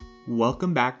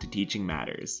Welcome back to Teaching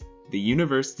Matters, the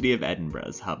University of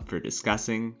Edinburgh's hub for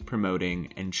discussing,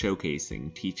 promoting, and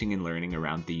showcasing teaching and learning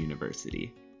around the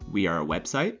university. We are a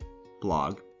website,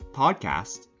 blog,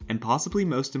 podcast, and possibly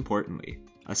most importantly,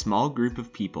 a small group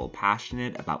of people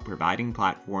passionate about providing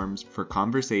platforms for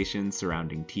conversations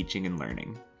surrounding teaching and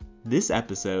learning. This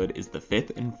episode is the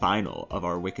fifth and final of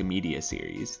our Wikimedia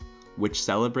series, which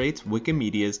celebrates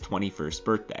Wikimedia's 21st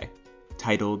birthday.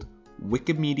 Titled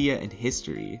Wikimedia and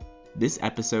History, this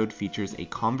episode features a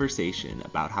conversation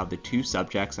about how the two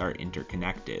subjects are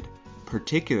interconnected.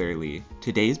 Particularly,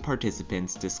 today's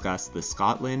participants discuss the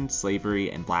Scotland,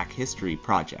 Slavery, and Black History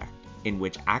project, in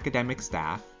which academic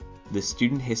staff, the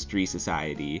Student History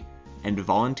Society, and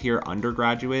volunteer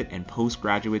undergraduate and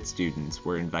postgraduate students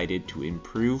were invited to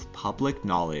improve public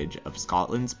knowledge of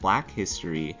Scotland's Black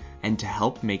history and to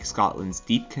help make Scotland's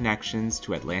deep connections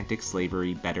to Atlantic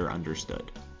slavery better understood.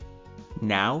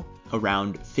 Now,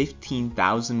 around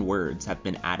 15,000 words have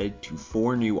been added to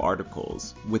 4 new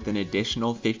articles, with an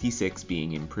additional 56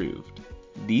 being improved.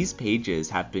 These pages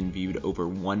have been viewed over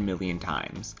 1 million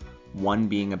times, one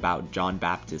being about John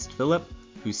Baptist Phillip,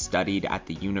 who studied at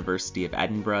the University of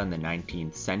Edinburgh in the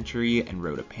 19th century and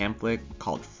wrote a pamphlet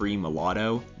called Free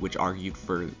Mulatto, which argued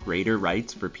for greater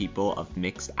rights for people of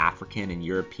mixed African and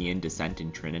European descent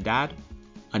in Trinidad.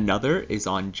 Another is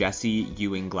on Jesse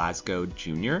Ewing Glasgow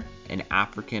Jr., an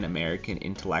African-American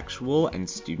intellectual and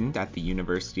student at the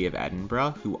University of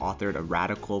Edinburgh who authored a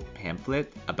radical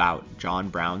pamphlet about John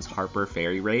Brown's Harper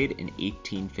Ferry Raid in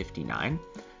 1859.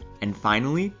 And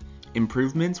finally,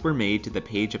 improvements were made to the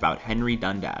page about Henry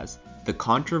Dundas, the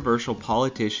controversial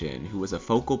politician who was a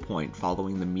focal point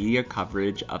following the media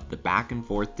coverage of the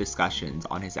back-and-forth discussions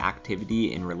on his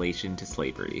activity in relation to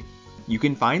slavery. You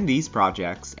can find these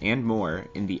projects and more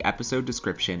in the episode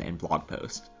description and blog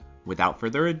post. Without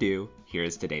further ado, here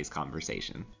is today's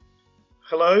conversation.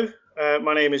 Hello,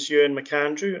 my name is Ewan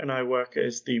McAndrew and I work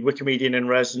as the Wikimedian in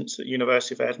Residence at the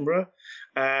University of Edinburgh.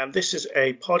 And this is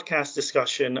a podcast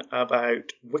discussion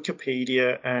about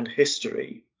Wikipedia and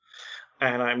history.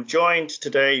 And I'm joined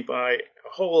today by a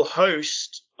whole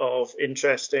host of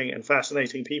interesting and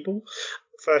fascinating people.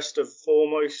 First and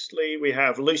foremostly, we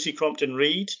have Lucy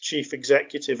Crompton-Reid, Chief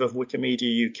Executive of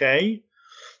Wikimedia UK,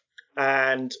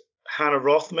 and Hannah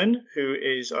Rothman, who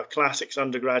is a classics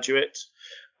undergraduate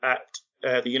at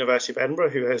the University of Edinburgh,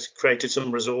 who has created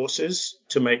some resources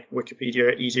to make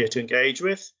Wikipedia easier to engage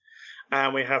with.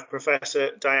 And we have Professor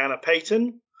Diana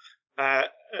Payton, a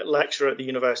lecturer at the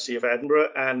University of Edinburgh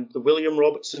and the William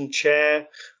Robertson Chair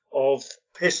of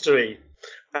History.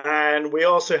 And we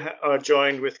also are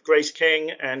joined with Grace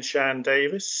King and Shan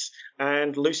Davis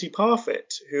and Lucy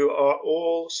Parfitt, who are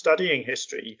all studying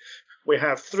history. We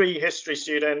have 3 history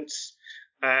students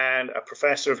and a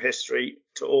professor of history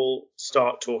to all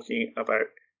start talking about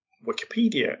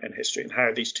Wikipedia and history and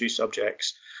how these two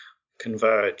subjects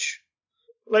converge.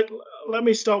 Let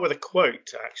me start with a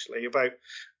quote, actually, about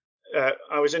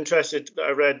I was interested that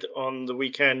I read on the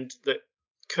weekend that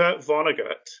Kurt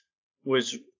Vonnegut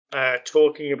was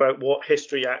talking about what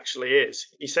history actually is.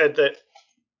 He said that,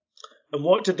 and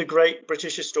what did the great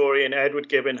British historian Edward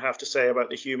Gibbon have to say about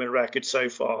the human record so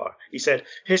far? He said,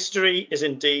 history is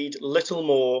indeed little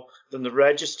more than the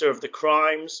register of the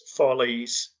crimes,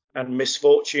 follies, and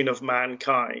misfortune of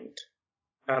mankind.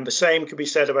 And the same could be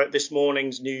said about this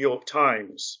morning's New York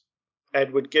Times.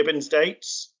 Edward Gibbon's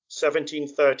dates,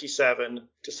 1737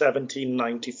 to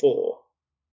 1794.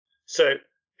 So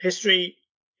history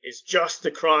is just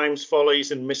the crimes, follies,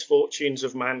 and misfortunes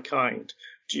of mankind.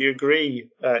 Do you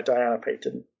agree, Diana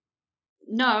Payton?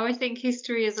 No, I think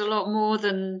history is a lot more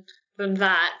than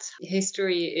that.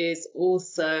 History is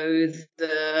also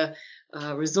the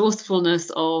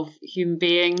resourcefulness of human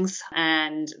beings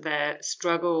and their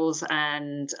struggles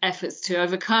and efforts to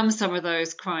overcome some of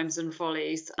those crimes and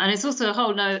follies. And it's also a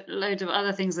whole load of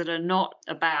other things that are not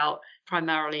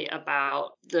primarily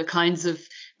about the kinds of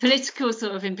political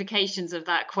sort of implications of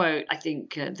that quote. I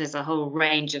think there's a whole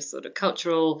range of sort of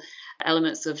cultural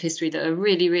elements of history that are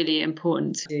really, really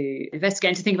important to investigate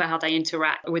and to think about how they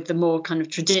interact with the more kind of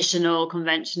traditional,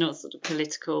 conventional sort of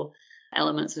political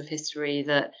elements of history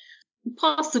that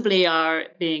possibly are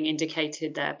being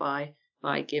indicated there by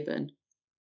Gibbon.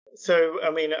 So,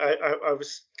 I mean, I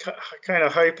was kind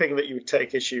of hoping that you would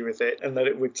take issue with it and that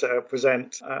it would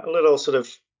present a little sort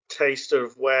of taste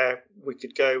of where we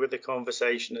could go with the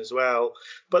conversation as well.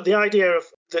 But the idea of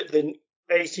the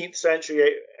 18th century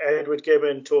Edward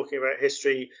Gibbon talking about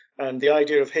history and the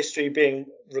idea of history being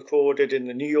recorded in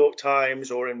the New York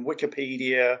Times or in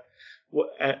Wikipedia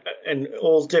and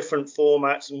all different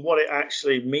formats and what it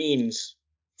actually means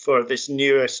for this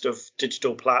newest of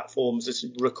digital platforms, this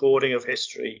recording of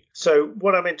history. So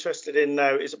what I'm interested in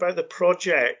now is about the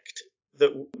project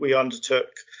that we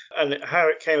undertook and how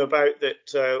it came about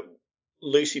that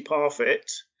Lucy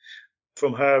Parfitt,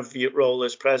 from her role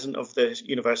as president of the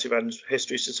University of Edinburgh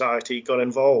History Society, got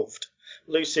involved.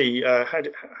 Lucy, how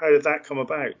did that come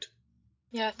about?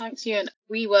 Yeah, thanks, Ewan.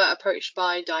 We were approached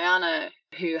by Diana,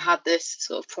 who had this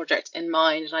sort of project in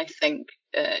mind, and I think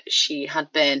she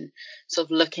had been sort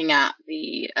of looking at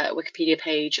the Wikipedia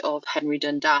page of Henry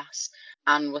Dundas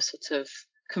and was sort of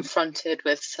confronted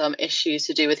with some issues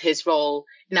to do with his role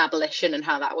in abolition and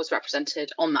how that was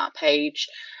represented on that page,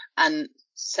 and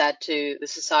said to the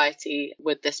society,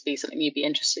 would this be something you'd be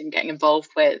interested in getting involved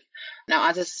with? Now,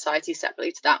 as a society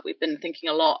separately to that, we've been thinking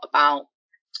a lot about,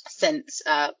 since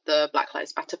the Black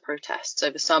Lives Matter protests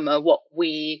over summer, what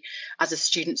we as a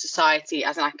student society,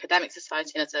 as an academic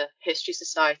society, and as a history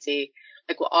society,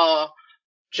 like what our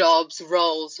jobs,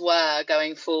 roles were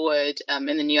going forward in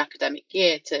the new academic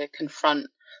year to confront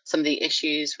some of the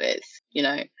issues with,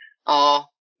 our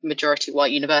majority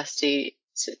white university,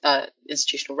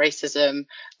 institutional racism,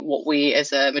 what we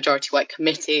as a majority white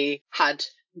committee had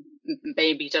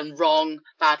maybe done wrong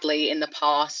badly in the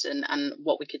past, and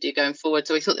what we could do going forward.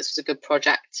 So we thought this was a good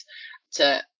project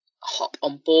to hop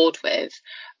on board with.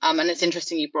 And it's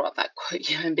interesting you brought up that quote,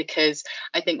 Ewan, because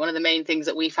I think one of the main things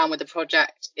that we found with the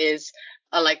project is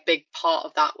a big part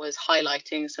of that was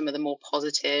highlighting some of the more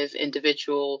positive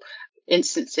individual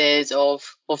instances of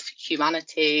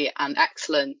humanity and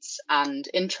excellence and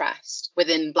interest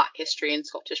within Black history and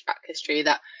Scottish Black history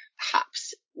that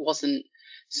perhaps wasn't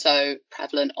so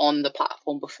prevalent on the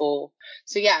platform before.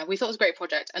 So yeah, we thought it was a great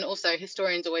project. And also,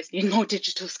 historians always need more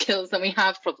digital skills than we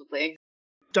have, probably.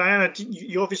 Diana,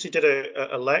 you obviously did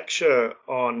a lecture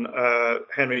on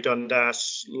Henry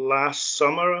Dundas last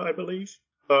summer, I believe.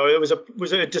 Was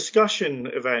it a discussion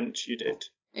event you did?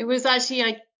 It was actually,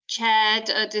 I chaired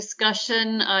a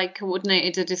discussion. I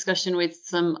coordinated a discussion with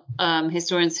some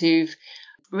historians who've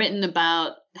written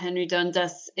about Henry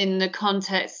Dundas in the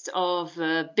context of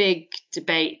a big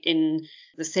debate in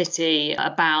the city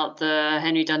about the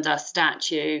Henry Dundas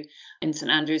statue in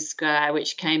St Andrew's Square,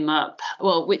 which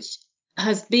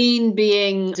has been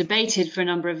being debated for a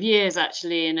number of years,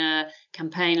 actually, in a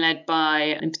campaign led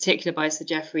in particular by Sir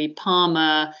Geoffrey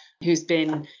Palmer, who's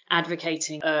been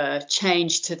advocating a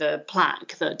change to the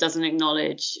plaque that doesn't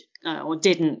acknowledge or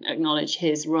didn't acknowledge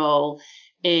his role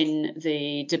in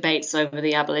the debates over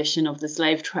the abolition of the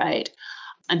slave trade.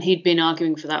 And he'd been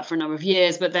arguing for that for a number of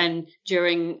years. But then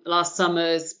during last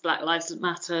summer's Black Lives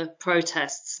Matter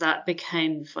protests, that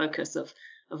became the focus of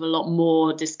a lot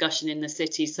more discussion in the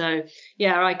city. So,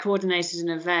 yeah, I coordinated an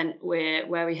event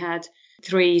where we had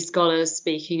 3 scholars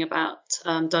speaking about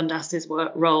Dundas's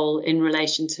role in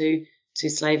relation to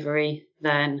slavery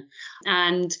then.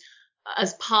 And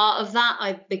as part of that,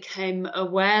 I became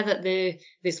aware that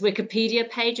this Wikipedia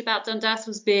page about Dundas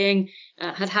was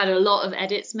had a lot of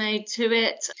edits made to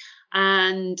it.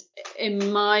 And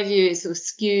in my view, it sort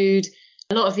of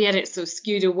a lot of the edits sort of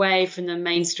skewed away from the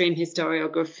mainstream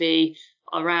historiography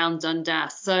around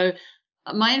Dundas. So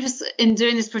my interest in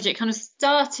doing this project kind of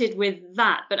started with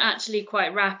that, but actually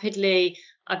quite rapidly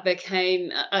I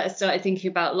started thinking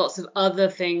about lots of other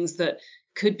things that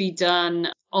could be done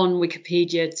on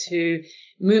Wikipedia to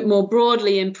more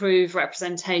broadly improve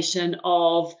representation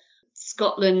of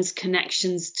Scotland's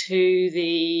connections to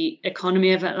the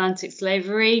economy of Atlantic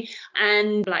slavery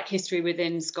and Black history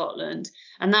within Scotland.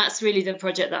 And that's really the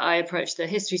project that I approached the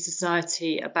History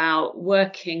Society about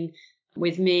working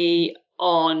with me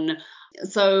on.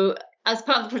 So as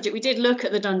part of the project, we did look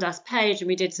at the Dundas page and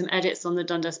we did some edits on the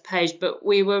Dundas page, but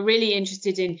we were really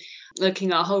interested in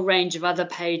looking at a whole range of other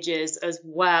pages as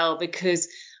well, because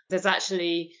there's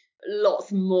actually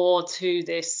lots more to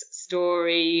this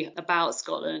story about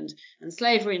Scotland and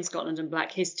slavery in Scotland and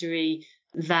Black history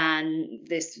than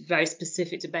this very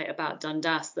specific debate about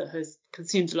Dundas that has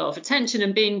consumed a lot of attention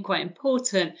and been quite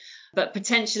important, but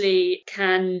potentially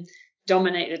can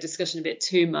dominate the discussion a bit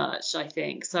too much, I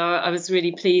think. So I was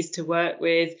really pleased to work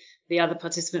with the other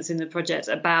participants in the project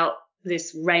about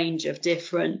this range of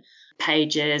different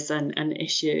pages and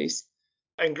issues.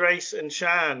 And Grace and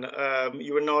Shan,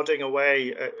 you were nodding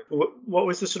away. What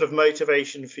was the sort of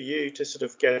motivation for you to sort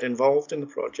of get involved in the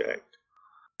project?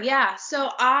 Yeah, so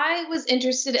I was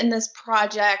interested in this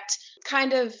project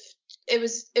it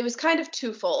was kind of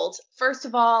twofold. First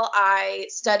of all, I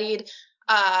studied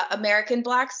American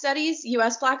Black Studies,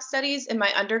 U.S. Black Studies in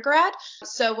my undergrad.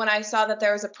 So when I saw that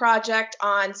there was a project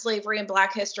on slavery and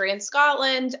Black history in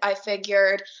Scotland, I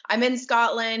figured I'm in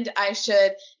Scotland. I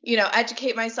should,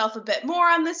 educate myself a bit more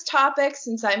on this topic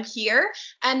since I'm here.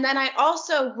 And then I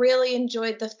also really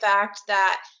enjoyed the fact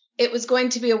that it was going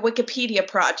to be a Wikipedia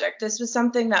project. This was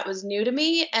something that was new to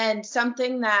me and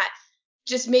something that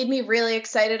just made me really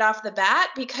excited off the bat,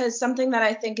 because something that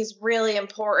I think is really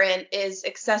important is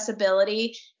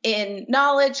accessibility in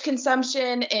knowledge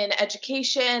consumption, in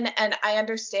education. And I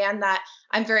understand that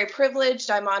I'm very privileged.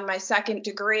 I'm on my second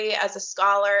degree as a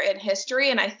scholar in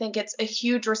history, and I think it's a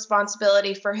huge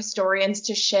responsibility for historians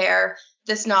to share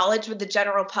this knowledge with the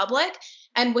general public.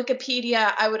 And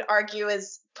Wikipedia, I would argue,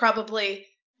 is probably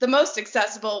the most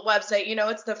accessible website.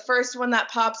 It's the first one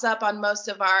that pops up on most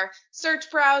of our search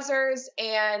browsers.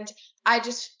 And I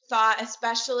just thought,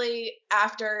 especially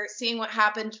after seeing what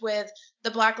happened with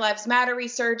the Black Lives Matter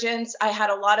resurgence, I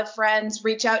had a lot of friends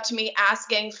reach out to me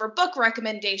asking for book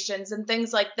recommendations and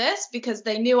things like this because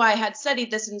they knew I had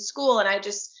studied this in school. And I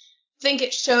just think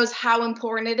it shows how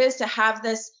important it is to have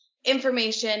this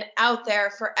information out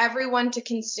there for everyone to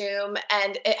consume.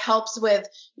 And it helps with,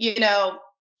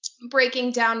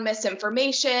 breaking down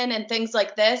misinformation and things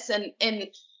like this. And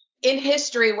in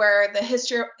history, where the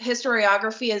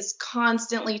historiography is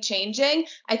constantly changing,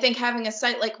 I think having a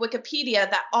site like Wikipedia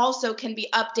that also can be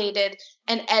updated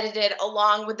and edited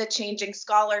along with the changing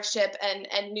scholarship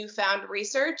and newfound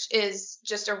research is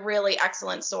just a really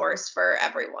excellent source for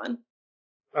everyone.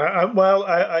 You're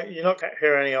not going to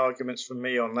hear any arguments from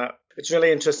me on that. It's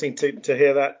really interesting to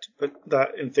hear that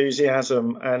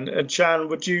enthusiasm. And Shan,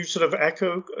 would you sort of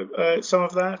echo some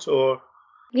of that, or?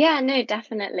 Yeah, no,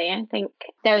 definitely. I think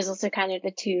there was also kind of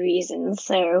the two reasons.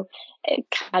 So it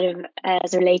kind of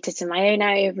is related to my own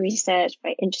area of research,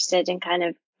 very interested in kind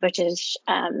of British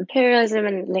imperialism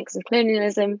and links of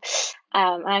colonialism.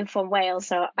 I'm from Wales,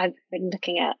 so I've been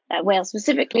looking at Wales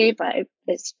specifically, but it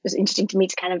was interesting to me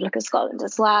to kind of look at Scotland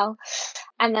as well.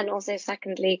 And then also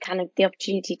secondly, kind of the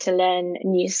opportunity to learn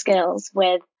new skills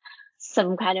with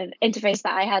some kind of interface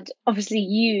that I had obviously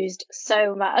used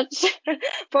so much,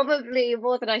 probably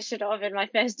more than I should have in my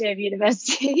first year of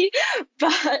university,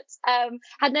 but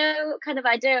had no kind of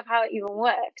idea of how it even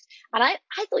worked. And I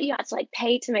thought you had to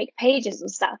pay to make pages and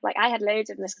stuff. I had loads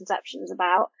of misconceptions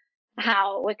about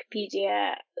how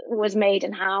Wikipedia was made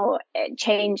and how it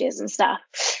changes and stuff.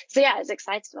 So yeah, I was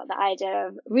excited about the idea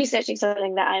of researching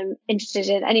something that I'm interested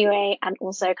in anyway, and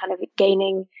also kind of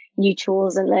gaining new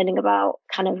tools and learning about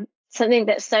kind of something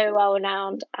that's so well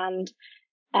renowned and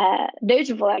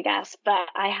notable, I guess. But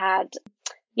I had,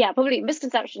 probably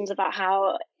misconceptions about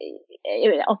how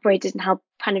it operated and how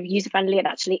kind of user friendly it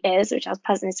actually is, which I was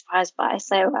pleasantly surprised by.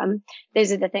 So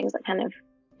those are the things that kind of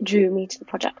drew me to the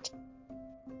project.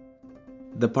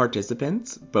 The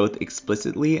participants, both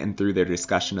explicitly and through their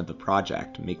discussion of the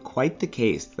project, make quite the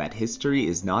case that history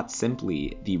is not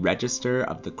simply the register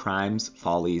of the crimes,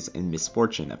 follies, and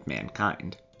misfortune of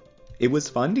mankind. It was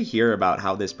fun to hear about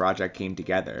how this project came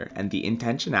together and the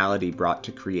intentionality brought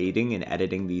to creating and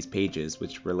editing these pages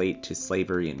which relate to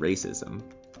slavery and racism.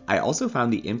 I also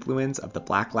found the influence of the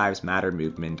Black Lives Matter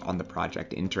movement on the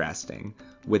project interesting,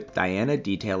 with Diana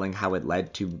detailing how it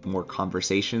led to more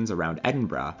conversations around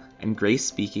Edinburgh, and Grace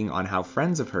speaking on how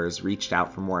friends of hers reached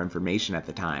out for more information at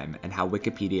the time, and how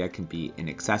Wikipedia can be an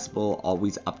accessible,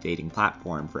 always updating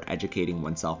platform for educating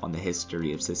oneself on the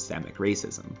history of systemic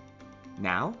racism.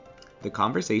 Now, the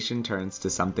conversation turns to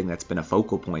something that's been a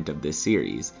focal point of this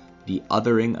series, the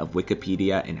othering of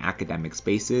Wikipedia in academic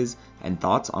spaces, and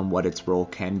thoughts on what its role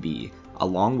can be,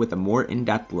 along with a more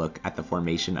in-depth look at the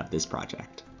formation of this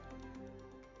project.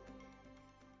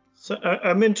 So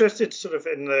I'm interested sort of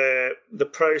in the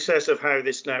process of how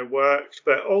this now worked,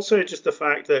 but also just the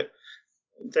fact that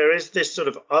there is this sort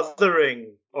of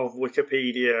othering of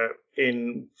Wikipedia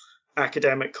in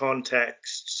academic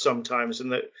context sometimes,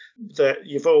 and that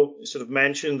you've all sort of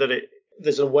mentioned that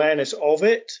there's awareness of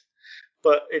it,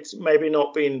 but it's maybe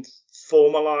not been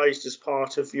formalized as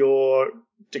part of your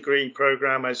degree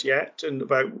program as yet, and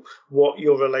about what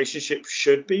your relationship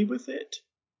should be with it.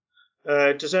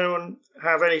 Does anyone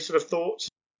have any sort of thoughts?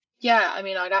 Yeah, I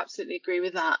mean, I'd absolutely agree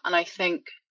with that. And I think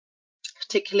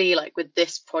particularly with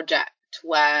this project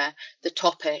where the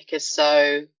topic is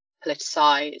so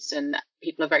politicized and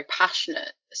people are very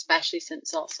passionate, especially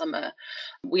since last summer,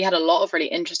 we had a lot of really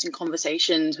interesting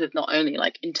conversations with not only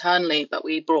internally, but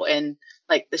we brought in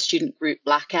the student group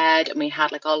Black Ed, and we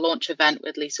had our launch event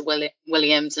with Lisa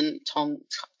Williams and Tom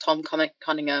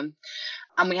Cunningham.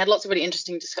 And we had lots of really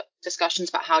interesting discussions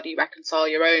about how do you reconcile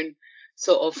your own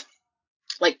sort of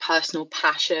like personal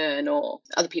passion or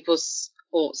other people's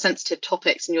or sensitive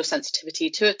topics and your sensitivity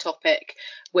to a topic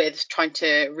with trying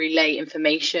to relay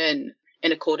information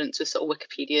in accordance with sort of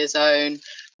Wikipedia's own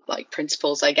like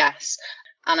principles, I guess.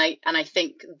 And I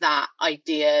think that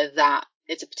idea that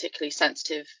it's a particularly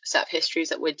sensitive set of histories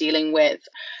that we're dealing with.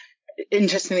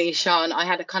 Interestingly, Sian, I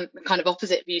had a kind of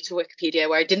opposite view to Wikipedia,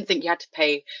 where I didn't think you had to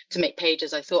pay to make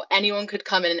pages. I thought anyone could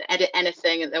come in and edit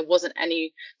anything, and there wasn't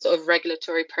any sort of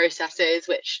regulatory processes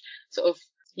which sort of,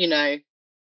 you know,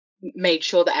 made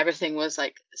sure that everything was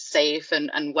like safe and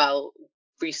well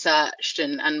researched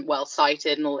and well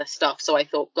cited and all this stuff. So I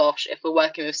thought, gosh, if we're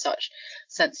working with such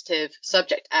sensitive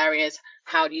subject areas,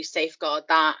 how do you safeguard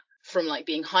that from like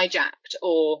being hijacked?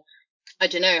 Or I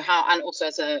don't know how, and also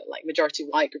as a like majority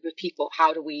white group of people,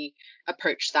 how do we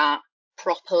approach that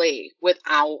properly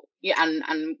without,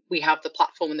 and we have the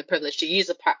platform and the privilege to use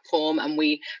the platform, and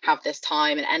we have this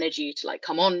time and energy to like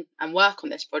come on and work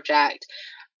on this project.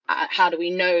 How do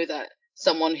we know that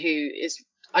someone who is,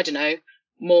 I don't know,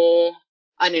 more,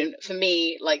 I mean, for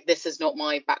me, like this is not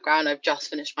my background. I've just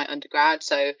finished my undergrad.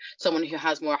 So someone who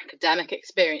has more academic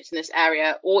experience in this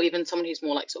area, or even someone who's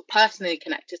more like sort of personally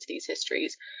connected to these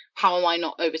histories, how am I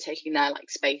not overtaking their like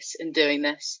space in doing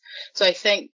this? So I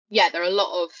think, yeah, there are a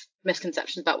lot of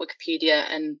misconceptions about Wikipedia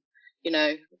and, you know,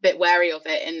 a bit wary of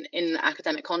it in the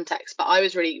academic context. But I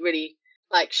was really, really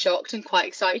like shocked and quite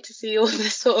excited to see all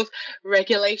this sort of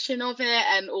regulation of it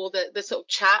and all the sort of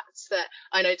chats that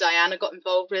I know Diana got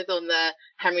involved with on the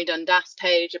Henry Dundas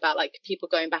page about like people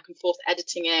going back and forth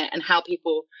editing it, and how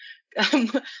people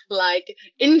like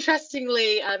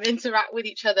interestingly interact with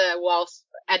each other whilst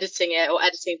editing it or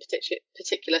editing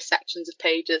particular sections of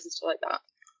pages and stuff like that.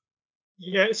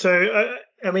 Yeah, so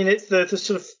I mean, it's the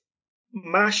sort of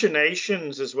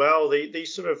machinations as well,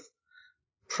 these sort of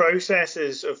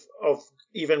processes of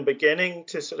even beginning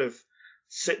to sort of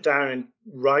sit down and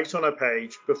write on a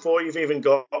page. Before you've even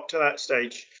got to that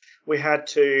stage, we had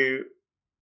to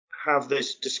have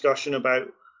this discussion about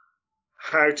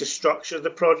how to structure the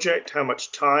project, how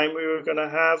much time we were going to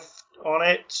have on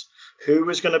it, who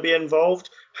was going to be involved,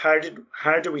 how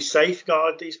do we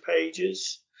safeguard these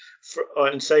pages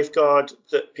and safeguard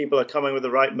that people are coming with the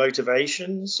right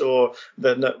motivations, or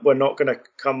that we're not going to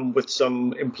come with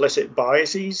some implicit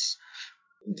biases.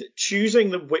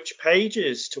 Choosing which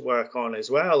pages to work on as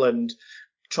well, and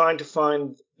trying to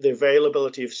find the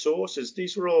availability of sources.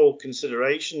 These were all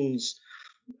considerations,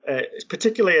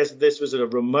 particularly as this was a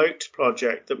remote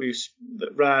project that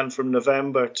ran from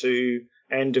November to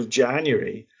end of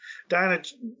January. Diana,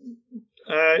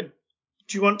 do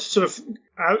you want to sort of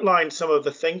outline some of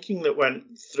the thinking that went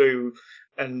through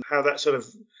and how that sort of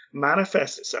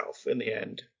manifests itself in the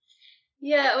end?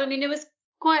 Yeah, I mean, it was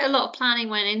quite a lot of planning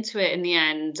went into it in the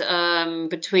end,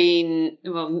 between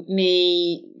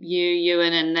me,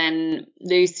 Ewan, and then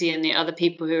Lucy and the other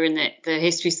people who were in the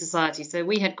History Society. So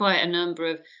we had quite a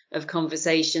number of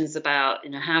conversations about, you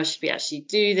know, how should we actually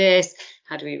do this?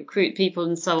 How do we recruit people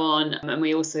and so on? And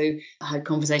we also had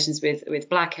conversations with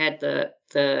Blackhead,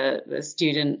 the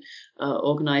student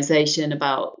organisation,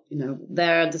 about, you know,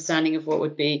 their understanding of what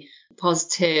would be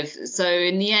positive. So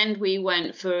in the end, we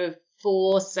went for a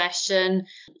 4-session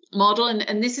model,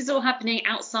 and this is all happening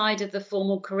outside of the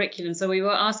formal curriculum. So we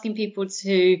were asking people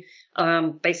to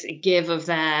basically give of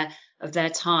their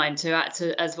time to act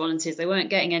as volunteers. They weren't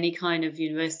getting any kind of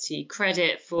university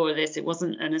credit for this. It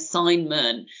wasn't an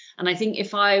assignment. And I think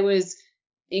if I was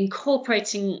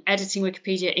incorporating editing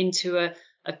Wikipedia into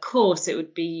a course, it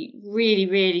would be really,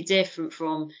 really different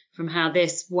from how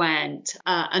this went.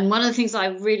 And one of the things I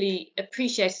really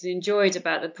appreciated and enjoyed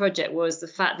about the project was the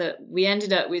fact that we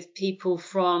ended up with people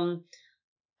from,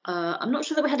 I'm not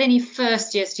sure that we had any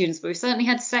first-year students, but we certainly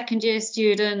had second-year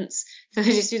students,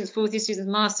 third-year students, fourth-year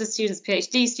students, master's students,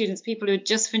 PhD students, people who had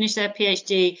just finished their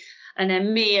PhD, and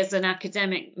then me as an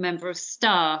academic member of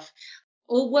staff,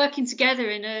 all working together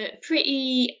in a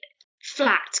pretty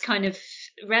flat kind of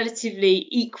relatively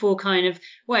equal kind of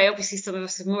way. Obviously, some of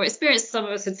us had more experience, some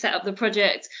of us had set up the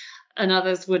project, and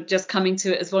others were just coming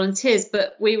to it as volunteers.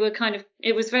 But we were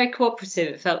it was very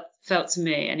cooperative, it felt to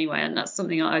me anyway, and that's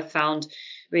something I found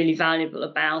really valuable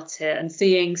about it. And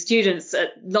seeing students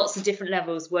at lots of different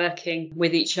levels working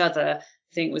with each other,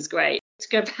 I think was great. To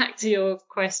go back to your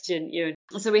question, Ewan,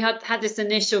 so we had this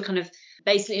initial kind of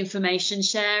basically information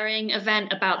sharing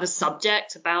event about the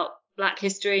subject, about Black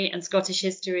history and Scottish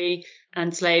history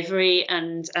and slavery.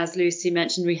 And as Lucy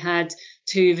mentioned, we had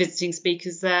 2 visiting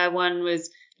speakers there. One was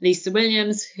Lisa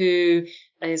Williams, who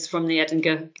is from the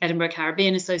Edinburgh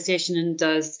Caribbean Association and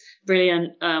does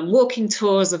brilliant walking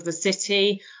tours of the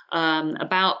city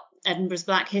about Edinburgh's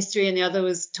Black History, and the other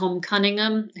was Tom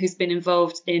Cunningham, who's been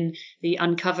involved in the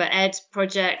Uncover Ed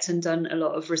project and done a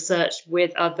lot of research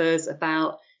with others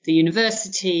about the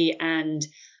university and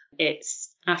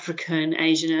its African,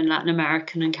 Asian, and Latin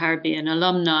American and Caribbean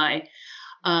alumni.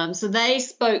 So they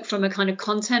spoke from a kind of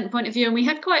content point of view, and we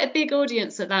had quite a big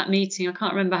audience at that meeting. I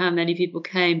can't remember how many people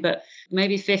came, but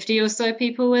maybe 50 or so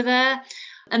people were there.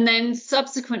 And then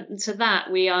subsequent to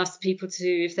that, we asked people to,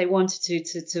 if they wanted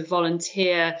to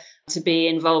volunteer to be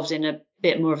involved in a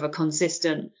bit more of a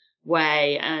consistent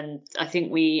way. And I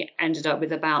think we ended up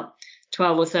with about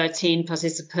 12 or 13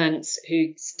 participants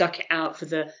who stuck it out for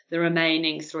the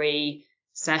remaining 3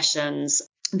 sessions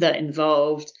that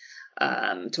involved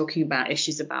talking about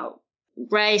issues about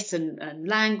race and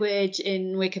language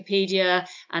in Wikipedia,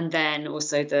 and then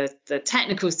also the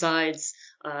technical sides,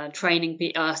 training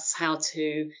us how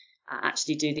to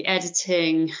actually do the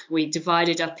editing. We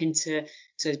divided up into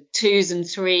 2s and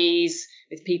 3s,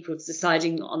 with people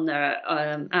deciding on their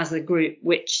as a group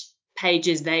which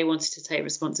pages they wanted to take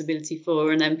responsibility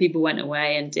for, and then people went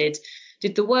away and did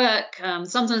the work.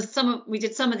 Sometimes we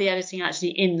did some of the editing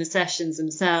actually in the sessions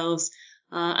themselves,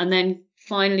 and then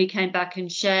finally came back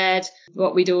and shared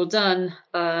what we'd all done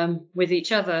with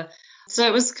each other. So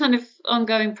it was kind of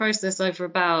ongoing process over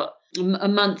about a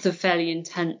month of fairly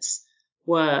intense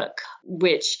work,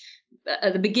 which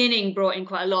at the beginning brought in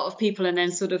quite a lot of people and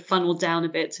then sort of funneled down a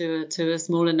bit to a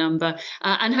smaller number.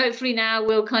 And hopefully now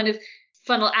we'll kind of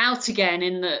funnel out again,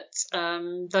 in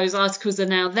that those articles are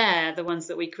now there, the ones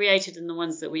that we created and the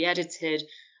ones that we edited.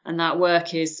 And that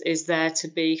work is there to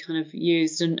be kind of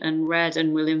used and read,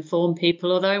 and will inform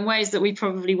people, although in ways that we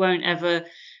probably won't ever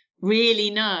really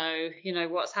know,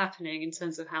 what's happening in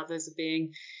terms of how those are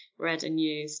being read and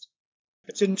used.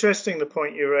 It's interesting the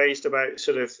point you raised about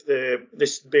sort of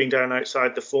this being down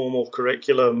outside the formal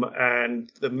curriculum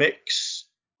and the mix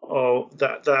of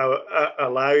that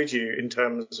allowed you in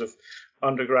terms of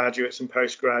undergraduates and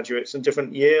postgraduates and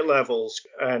different year levels,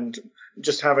 and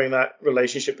just having that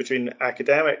relationship between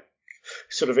academic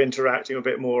sort of interacting a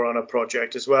bit more on a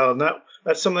project as well. And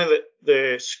that's something that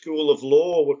the School of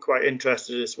Law were quite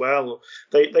interested in as well.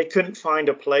 They couldn't find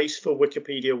a place for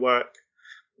Wikipedia work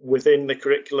within the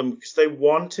curriculum because they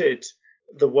wanted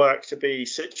the work to be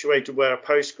situated where a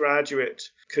postgraduate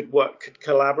could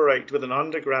collaborate with an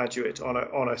undergraduate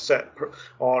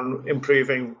on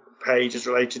improving pages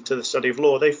related to the study of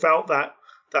law. They felt that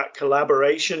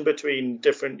collaboration between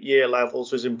different year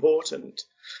levels was important.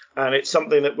 And it's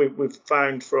something that we've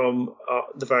found from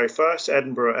the very first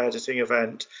Edinburgh editing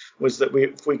event, was that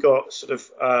we got sort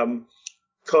of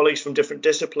colleagues from different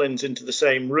disciplines into the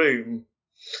same room,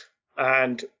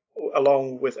 and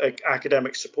along with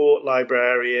academic support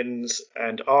librarians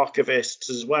and archivists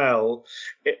as well,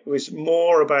 it was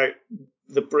more about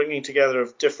the bringing together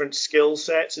of different skill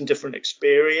sets and different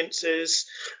experiences,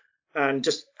 and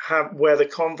just where the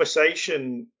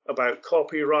conversation about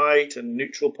copyright and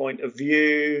neutral point of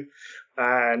view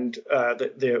and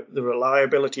the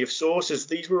reliability of sources,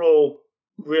 these were all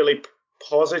really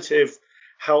positive,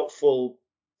 helpful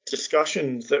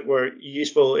discussions that were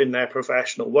useful in their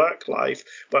professional work life,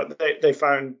 but they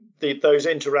found those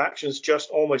interactions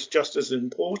almost just as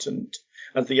important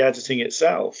as the editing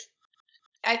itself.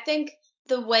 I think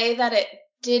the way that it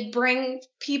did bring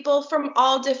people from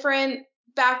all different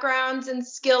backgrounds and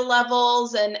skill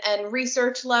levels and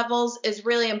research levels is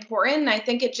really important. And I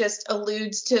think it just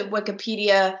alludes to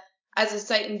Wikipedia as a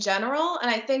site in general. And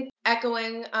I think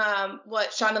echoing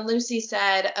what Sean and Lucy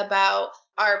said about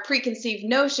our preconceived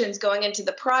notions going into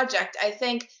the project, I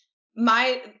think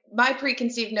my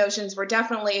preconceived notions were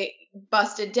definitely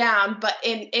busted down, but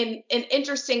in an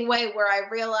interesting way, where I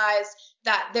realized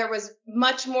that there was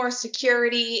much more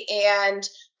security, and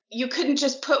you couldn't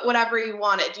just put whatever you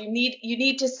wanted. You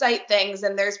need to cite things,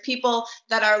 and there's people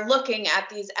that are looking at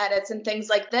these edits and things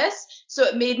like this. So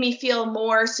it made me feel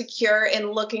more secure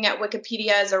in looking at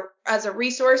Wikipedia as a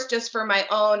resource just for my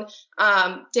own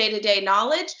day-to-day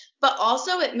knowledge. But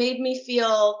also it made me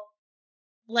feel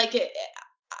like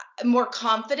more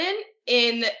confident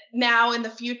in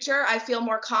the future. I feel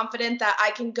more confident that I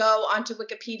can go onto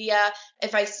Wikipedia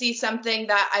if I see something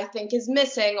that I think is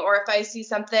missing, or if I see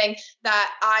something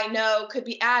that I know could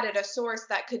be added, a source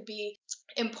that could be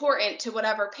important to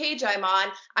whatever page I'm on.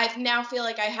 I now feel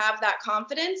like I have that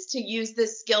confidence to use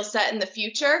this skill set in the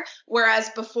future, whereas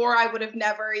before I would have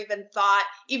never even thought,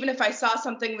 even if I saw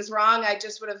something was wrong, I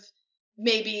just would have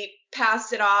maybe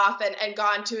passed it off and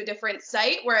gone to a different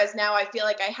site, whereas now I feel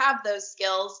like I have those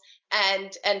skills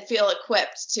and feel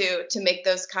equipped to make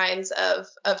those kinds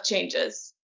of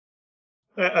changes.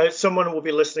 Someone will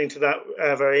be listening to that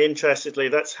very interestedly.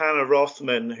 That's Hannah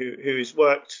Rothman, who's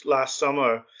worked last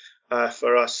summer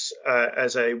for us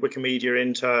as a Wikimedia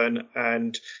intern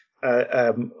and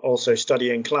also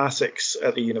studying classics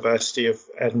at the University of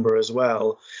Edinburgh as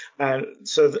well. And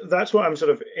so that's what I'm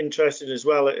sort of interested in as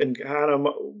well. And Hannah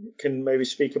can maybe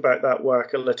speak about that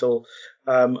work a little,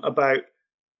 about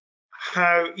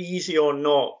how easy or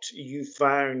not you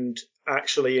found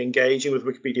actually engaging with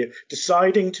Wikipedia.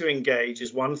 Deciding to engage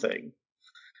is one thing.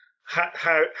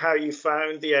 How you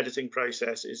found the editing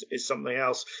process is something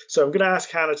else. So I'm going to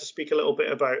ask Hannah to speak a little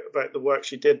bit about the work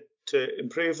she did to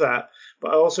improve that.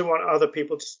 But I also want other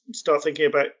people to start thinking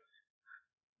about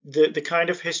the kind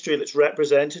of history that's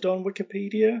represented on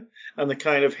Wikipedia and the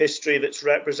kind of history that's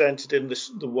represented in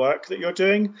the work that you're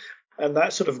doing, and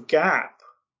that sort of gap,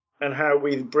 and how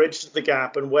we've bridged the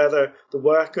gap, and whether the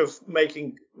work of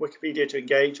making Wikipedia to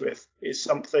engage with is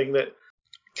something that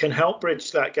can help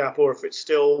bridge that gap, or if it's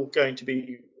still going to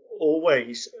be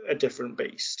always a different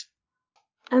beast.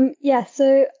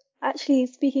 So actually,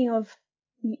 speaking of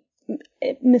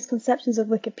misconceptions of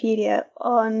Wikipedia,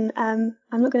 I'm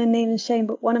not going to name and shame,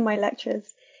 but one of my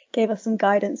lecturers gave us some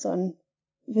guidance on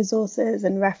resources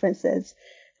and references.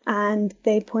 And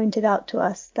they pointed out to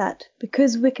us that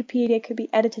because Wikipedia could be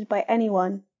edited by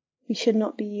anyone, we should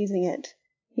not be using it,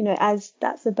 as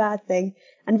that's a bad thing.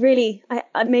 And really,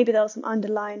 I maybe there was some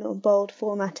underline or bold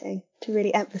formatting to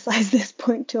really emphasize this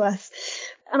point to us.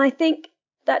 And I think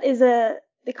that is the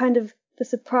kind of the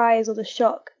surprise or the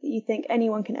shock that you think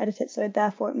anyone can edit it, so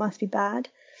therefore it must be bad.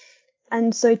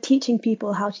 And so teaching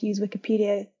people how to use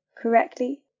Wikipedia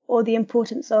correctly, or the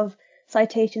importance of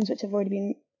citations, which have already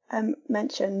been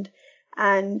mentioned,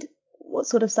 and what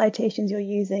sort of citations you're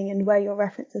using and where your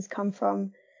references come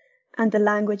from, and the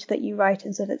language that you write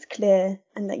in so that it's clear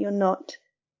and that you're not.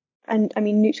 And I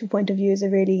mean, neutral point of view is a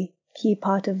really key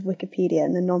part of Wikipedia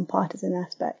and the non-partisan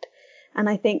aspect. And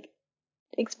I think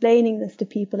explaining this to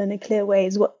people in a clear way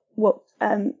is what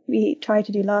we tried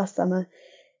to do last summer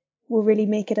will really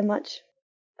make it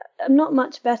not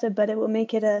much better, but it will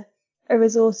make it a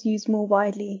resource used more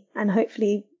widely and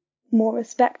hopefully more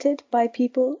respected by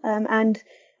people and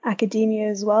academia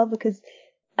as well, because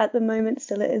at the moment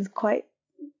still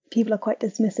people are quite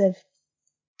dismissive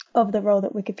of the role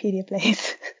that Wikipedia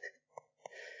plays.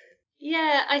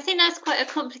 Yeah, I think that's quite a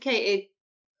complicated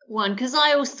one, because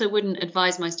I also wouldn't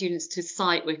advise my students to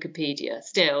cite Wikipedia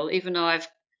still, even though I've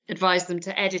advised them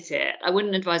to edit it. I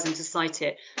wouldn't advise them to cite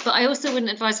it, but I also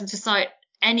wouldn't advise them to cite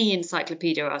any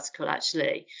encyclopedia article,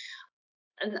 actually.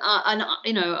 And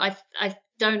I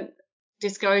don't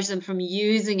discourage them from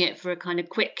using it for a kind of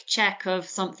quick check of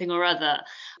something or other.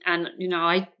 And,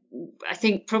 I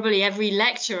think probably every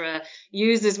lecturer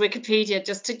uses Wikipedia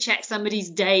just to check somebody's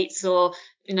dates, or,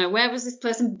 where was this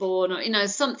person born, or,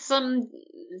 something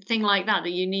like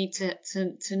that you need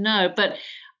to know. But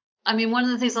I mean, one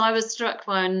of the things I was struck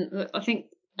by, and I think,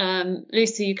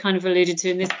 Lucy, you kind of alluded to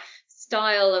in this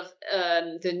style of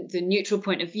the neutral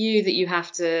point of view that you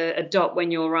have to adopt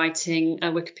when you're writing a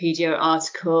Wikipedia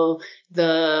article,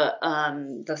 the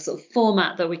sort of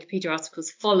format that Wikipedia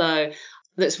articles follow,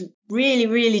 that's really,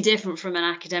 really different from an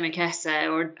academic essay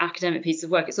or an academic piece of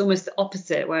work. It's almost the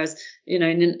opposite. Whereas,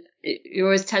 you're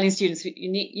always telling students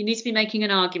you need to be making an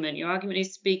argument. Your argument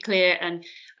needs to be clear and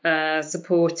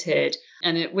supported.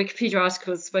 And a Wikipedia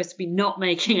article is supposed to be not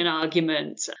making an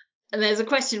argument. And there's a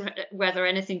question whether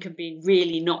anything can be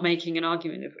really not making an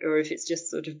argument, or if it's just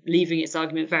sort of leaving its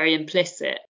argument very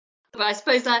implicit. But I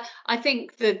suppose I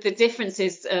think the difference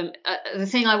is, the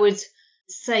thing I would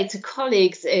say to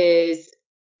colleagues is,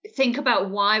 think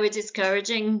about why we're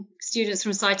discouraging students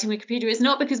from citing Wikipedia. It's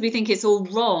not because we think it's all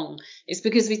wrong. It's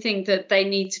because we think that they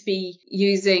need to be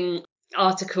using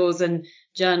articles and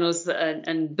journals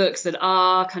and books that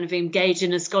are kind of engaged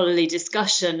in a scholarly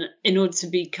discussion in order to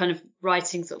be kind of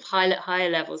writing sort of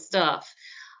higher level stuff.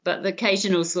 But the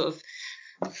occasional sort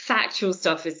of factual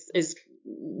stuff is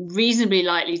reasonably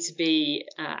likely to be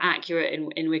accurate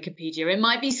in Wikipedia. It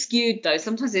might be skewed, though.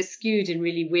 Sometimes it's skewed in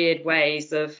really weird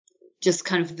ways of just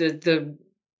kind of the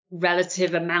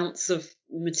relative amounts of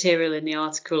material in the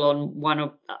article on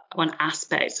one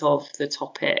aspect of the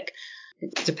topic.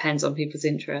 It depends on people's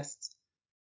interests.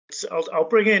 I'll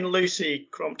bring in Lucy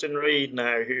Crompton-Reid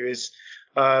now, who has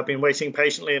been waiting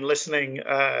patiently and listening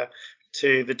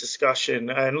to the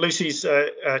discussion. And Lucy's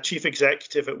chief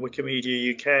executive at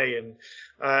Wikimedia UK. And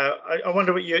I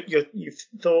wonder what you've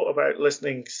thought about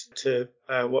listening to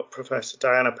what Professor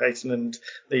Diana Paton and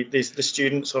the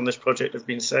students on this project have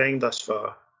been saying thus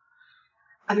far.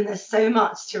 I mean, there's so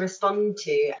much to respond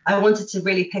to. I wanted to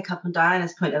really pick up on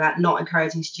Diana's point about not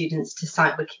encouraging students to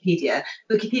cite Wikipedia.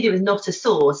 Wikipedia is not a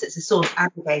source, it's a source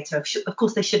aggregator. Of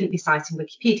course, they shouldn't be citing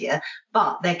Wikipedia,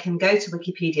 but they can go to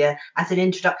Wikipedia as an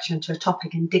introduction to a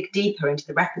topic and dig deeper into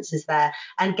the references there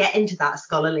and get into that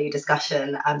scholarly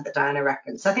discussion that Diana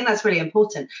referenced. So I think that's really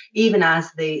important. Even as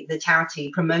the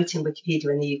charity promoting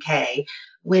Wikipedia in the UK,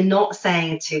 we're not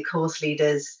saying to course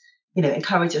leaders,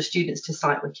 encourage your students to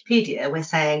cite Wikipedia. We're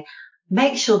saying,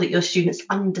 make sure that your students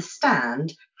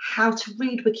understand how to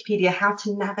read Wikipedia, how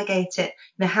to navigate it,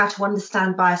 how to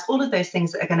understand bias, all of those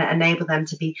things that are going to enable them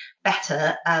to be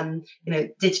better,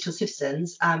 digital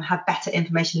citizens, have better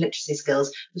information literacy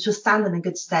skills, which will stand them in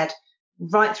good stead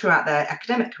right throughout their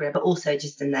academic career, but also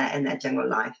just in their general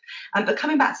life. But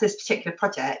coming back to this particular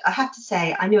project, I have to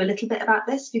say I knew a little bit about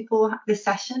this before this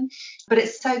session, but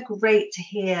it's so great to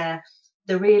hear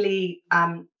the really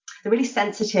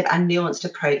sensitive and nuanced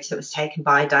approach that was taken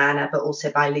by Diana, but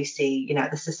also by Lucy,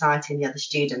 the society and the other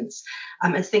students,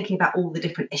 and thinking about all the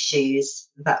different issues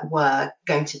that were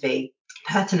going to be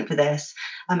pertinent for this.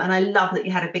 And I love that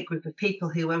you had a big group of people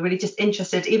who were really just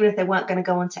interested, even if they weren't going to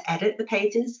go on to edit the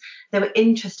pages, they were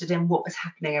interested in what was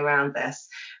happening around this.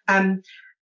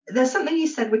 There's something you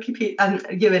said,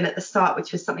 Wikipedia, Ewan, at the start,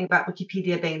 which was something about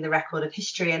Wikipedia being the record of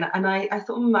history. And I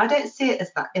thought, I don't see it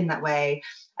as that in that way.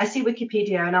 I see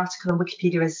Wikipedia, an article on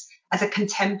Wikipedia as a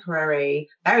contemporary,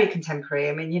 very contemporary.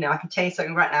 I mean, I could tell you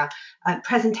something right now,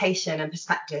 presentation and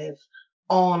perspective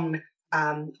on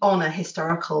a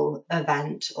historical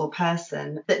event or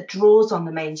person that draws on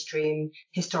the mainstream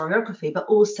historiography, but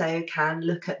also can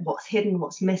look at what's hidden,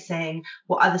 what's missing,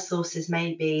 what other sources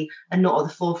may be and not at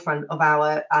the forefront of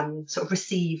our sort of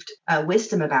received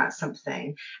wisdom about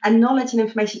something. And knowledge and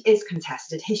information is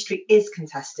contested. History is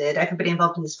contested. Everybody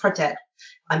involved in this project,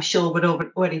 I'm sure, would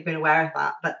already been aware of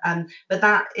that. But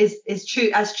that is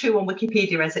true on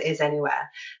Wikipedia as it is anywhere.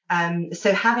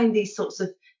 So having these sorts of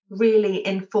really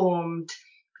informed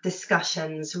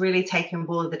discussions, really taking on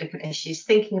board the different issues,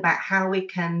 thinking about how we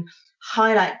can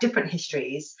highlight different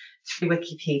histories through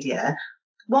Wikipedia,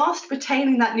 whilst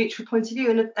retaining that neutral point of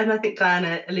view. And I think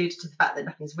Diana alluded to the fact that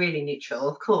nothing's really neutral.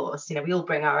 Of course, we all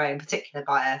bring our own particular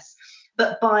bias,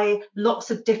 but by lots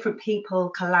of different people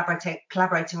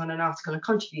collaborating on an article and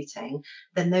contributing,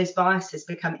 then those biases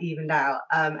become evened out.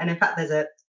 And in fact,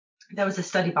 there was a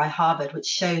study by Harvard which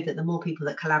showed that the more people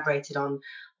that collaborated on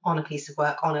a piece of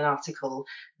work, on an article,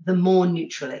 the more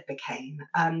neutral it became.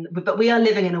 But we are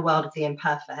living in a world of the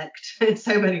imperfect in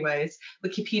so many ways.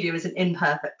 Wikipedia is an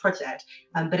imperfect project,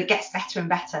 but it gets better and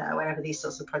better whenever these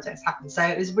sorts of projects happen. So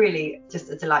it was really just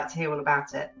a delight to hear all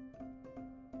about it.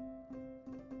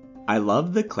 I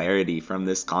love the clarity from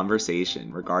this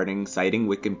conversation regarding citing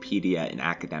Wikipedia in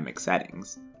academic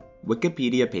settings.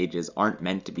 Wikipedia pages aren't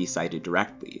meant to be cited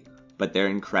directly, but they're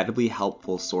incredibly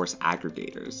helpful source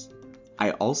aggregators.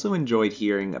 I also enjoyed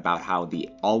hearing about how the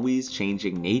always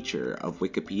changing nature of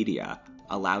Wikipedia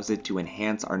allows it to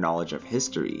enhance our knowledge of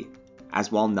history,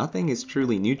 as while nothing is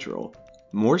truly neutral,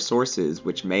 more sources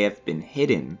which may have been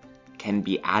hidden can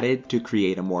be added to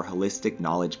create a more holistic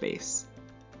knowledge base.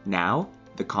 Now,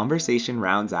 the conversation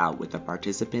rounds out with the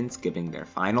participants giving their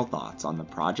final thoughts on the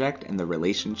project and the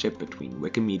relationship between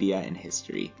Wikimedia and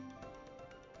history.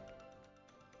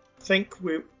 I think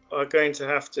we are going to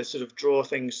have to sort of draw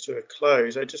things to a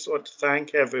close. I just want to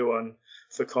thank everyone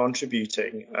for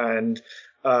contributing, and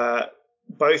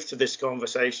both to this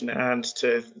conversation and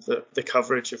to the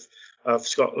coverage of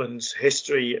Scotland's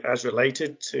history as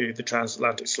related to the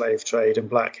transatlantic slave trade and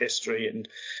Black history. And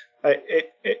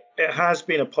it has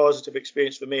been a positive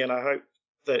experience for me, and I hope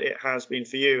that it has been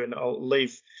for you. And I'll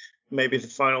leave maybe the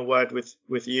final word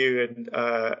with you, and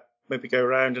maybe go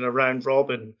around in a round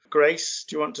robin. Grace,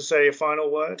 do you want to say a final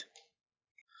word?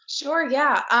 Sure,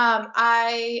 yeah.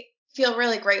 I feel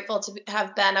really grateful to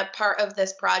have been a part of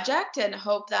this project, and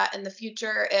hope that in the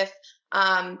future, if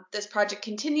this project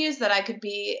continues, that I could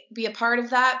be a part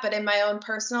of that. But in my own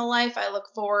personal life, I look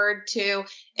forward to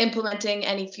implementing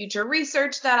any future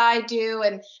research that I do,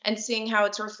 and seeing how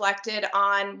it's reflected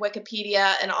on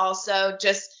Wikipedia, and also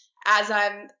just as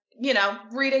I'm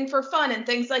reading for fun and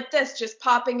things like this, just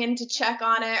popping in to check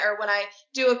on it, or when I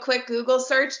do a quick Google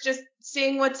search, just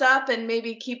seeing what's up, and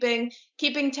maybe keeping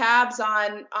tabs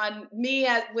on me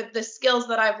with the skills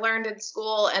that I've learned in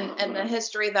school, and the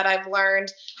history that I've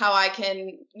learned, how I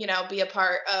can, be a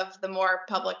part of the more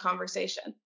public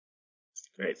conversation.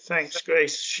 Great. Thanks,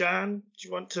 Grace. Shan, do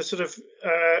you want to sort of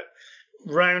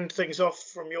round things off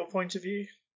from your point of view?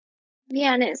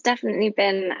 Yeah, and it's definitely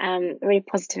been a really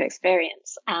positive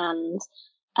experience, and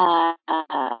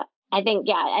I think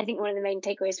one of the main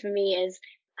takeaways for me is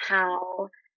how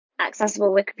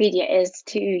accessible Wikipedia is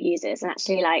to users, and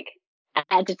actually like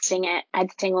editing,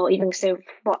 or even so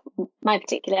for my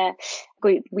particular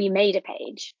group, we made a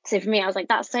page. So for me, I was like,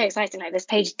 that's so exciting. Like this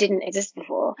page didn't exist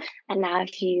before. And now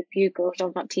if you Google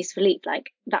Jean-Baptiste Philippe,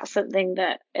 like that's something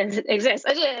that exists.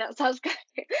 I don't know, that sounds kind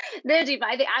of nerdy, but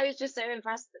I think I was just so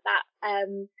impressed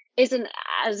that isn't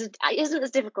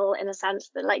as difficult in a sense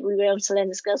that like we were able to learn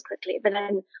the skills quickly. But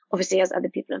then obviously, as other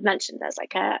people have mentioned, there's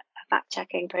like a fact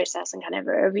checking process and kind of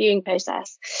a reviewing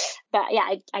process. But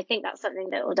yeah, I think that's something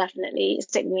that will definitely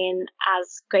stick me in,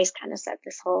 as Grace kind of said,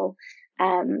 this whole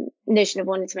notion of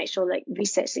wanting to make sure like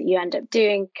research that you end up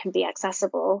doing can be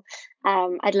accessible.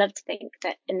 I'd love to think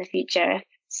that in the future,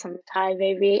 sometime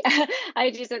maybe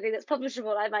I do something that's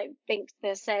publishable, I might think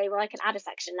to say, well, I can add a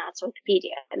section now to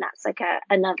Wikipedia, and that's like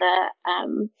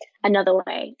another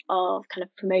way of kind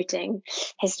of promoting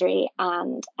history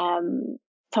and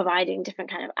providing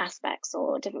different kind of aspects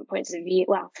or different points of view.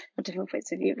 Well, not different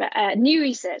points of view, but new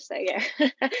research. There you go.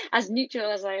 As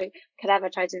neutral as I could ever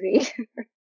try to be.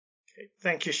 Okay.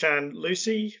 Thank you, Shan.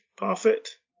 Lucy Parfitt?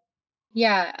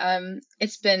 Yeah,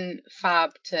 it's been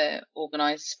fab to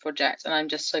organise this project, and I'm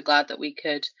just so glad that we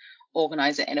could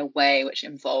organise it in a way which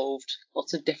involved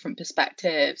lots of different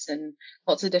perspectives and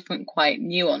lots of different, quite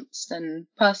nuanced and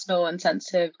personal and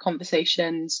sensitive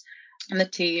conversations. And the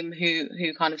team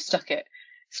who kind of stuck it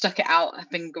out have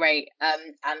been great.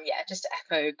 And yeah, just to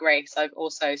echo Grace, I've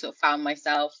also sort of found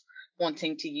myself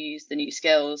wanting to use the new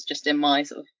skills just in my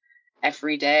sort of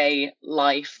everyday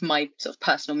life. My sort of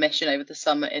personal mission over the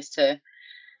summer is to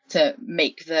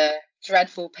make the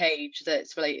dreadful page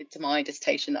that's related to my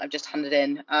dissertation that I've just handed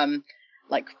in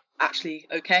like actually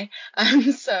okay.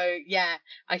 So yeah,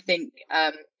 I think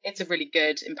it's a really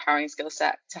good empowering skill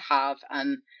set to have,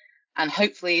 and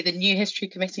hopefully the new history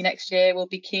committee next year will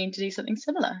be keen to do something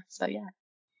similar. So yeah.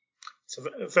 It's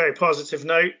a very positive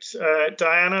note.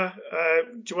 Diana,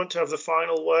 do you want to have the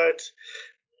final word?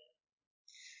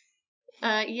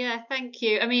 Yeah, thank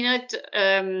you. I mean, I'd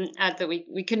add that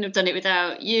we couldn't have done it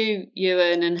without you,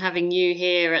 Ewan, and having you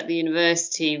here at the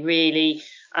university really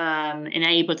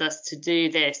enabled us to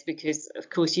do this, because, of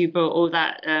course, you brought all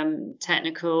that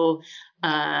technical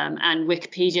and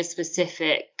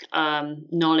Wikipedia-specific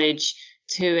knowledge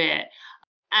to it.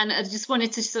 And I just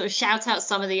wanted to sort of shout out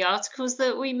some of the articles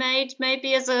that we made,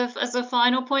 maybe as a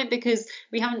final point, because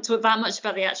we haven't talked that much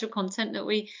about the actual content that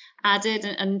we added.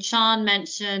 And Shan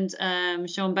mentioned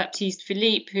Jean-Baptiste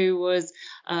Philippe, who was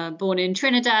born in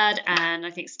Trinidad and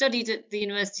I think studied at the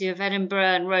University of Edinburgh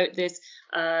and wrote this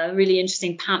really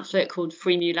interesting pamphlet called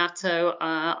Free Mulatto,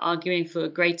 arguing for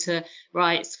greater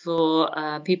rights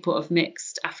for people of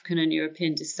mixed African and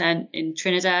European descent in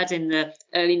Trinidad in the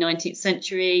early 19th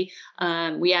century.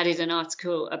 We added an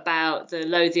article about the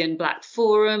Lothian Black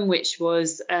Forum, which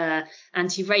was an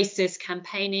anti-racist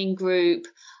campaigning group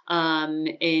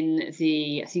in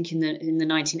the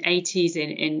 1980s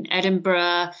in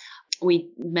Edinburgh. We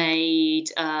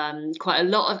made quite a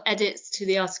lot of edits to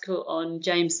the article on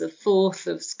James IV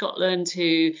of Scotland,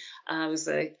 who was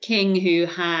a king who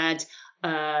had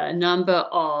a number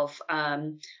of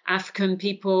African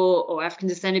people or African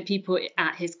descended people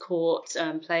at his court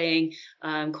playing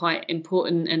quite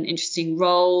important and interesting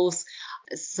roles.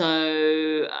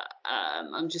 So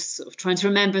I'm just sort of trying to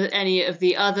remember any of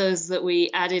the others that we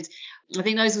added. I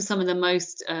think those were some of the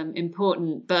most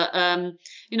important, but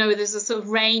there's a sort of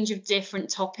range of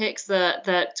different topics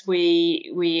that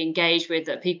we engage with,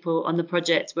 that people on the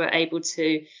project were able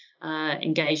to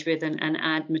engage with and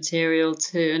add material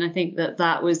to. And I think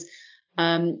that was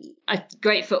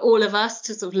great for all of us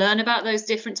to sort of learn about those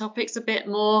different topics a bit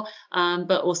more,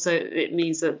 but also it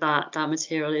means that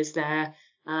material is there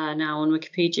now on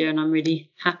Wikipedia, and I'm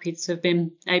really happy to have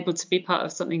been able to be part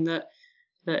of something that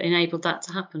enabled that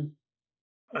to happen.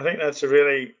 I think that's a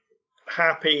really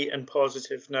happy and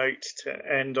positive note to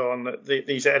end on, that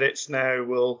these edits now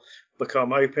will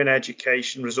become open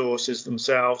education resources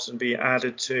themselves and be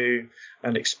added to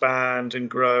and expand and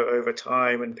grow over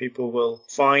time, and people will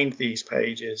find these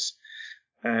pages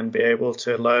and be able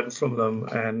to learn from them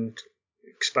and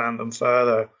expand them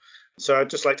further. So I'd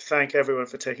just like to thank everyone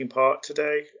for taking part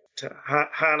today, to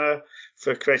Hannah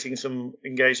for creating some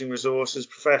engaging resources,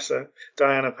 Professor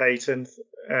Diana Payton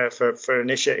for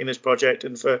initiating this project,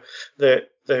 and for the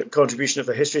contribution of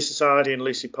the History Society and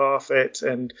Lucy Parfitt,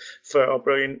 and for our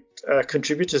brilliant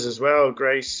contributors as well,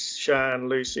 Grace, Shan,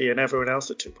 Lucy, and everyone else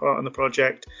that took part in the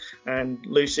project, and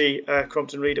Lucy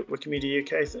Crompton Reed at Wikimedia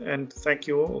UK, and thank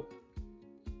you all.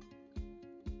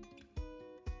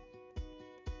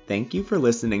 Thank you for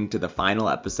listening to the final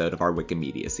episode of our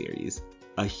Wikimedia series.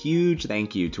 A huge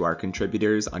thank you to our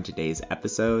contributors on today's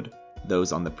episode,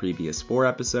 those on the previous 4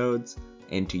 episodes,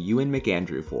 and to Ewan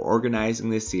McAndrew for organizing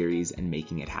this series and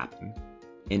making it happen.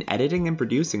 In editing and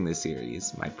producing this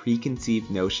series, my preconceived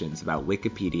notions about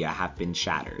Wikipedia have been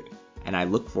shattered, and I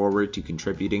look forward to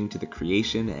contributing to the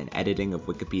creation and editing of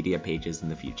Wikipedia pages in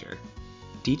the future.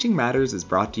 Teaching Matters is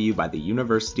brought to you by the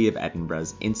University of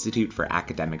Edinburgh's Institute for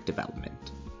Academic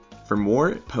Development. For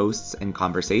more posts and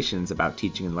conversations about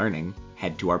teaching and learning,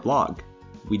 head to our blog.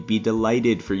 We'd be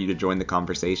delighted for you to join the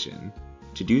conversation.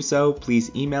 To do so,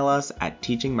 please email us at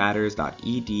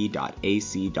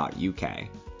teachingmatters.ed.ac.uk.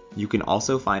 You can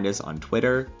also find us on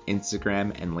Twitter,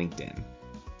 Instagram, and LinkedIn.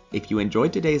 If you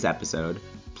enjoyed today's episode,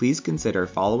 please consider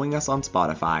following us on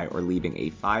Spotify or leaving a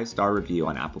 5-star review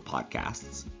on Apple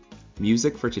Podcasts.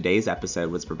 Music for today's episode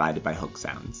was provided by Hook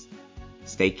Sounds.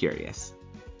 Stay curious.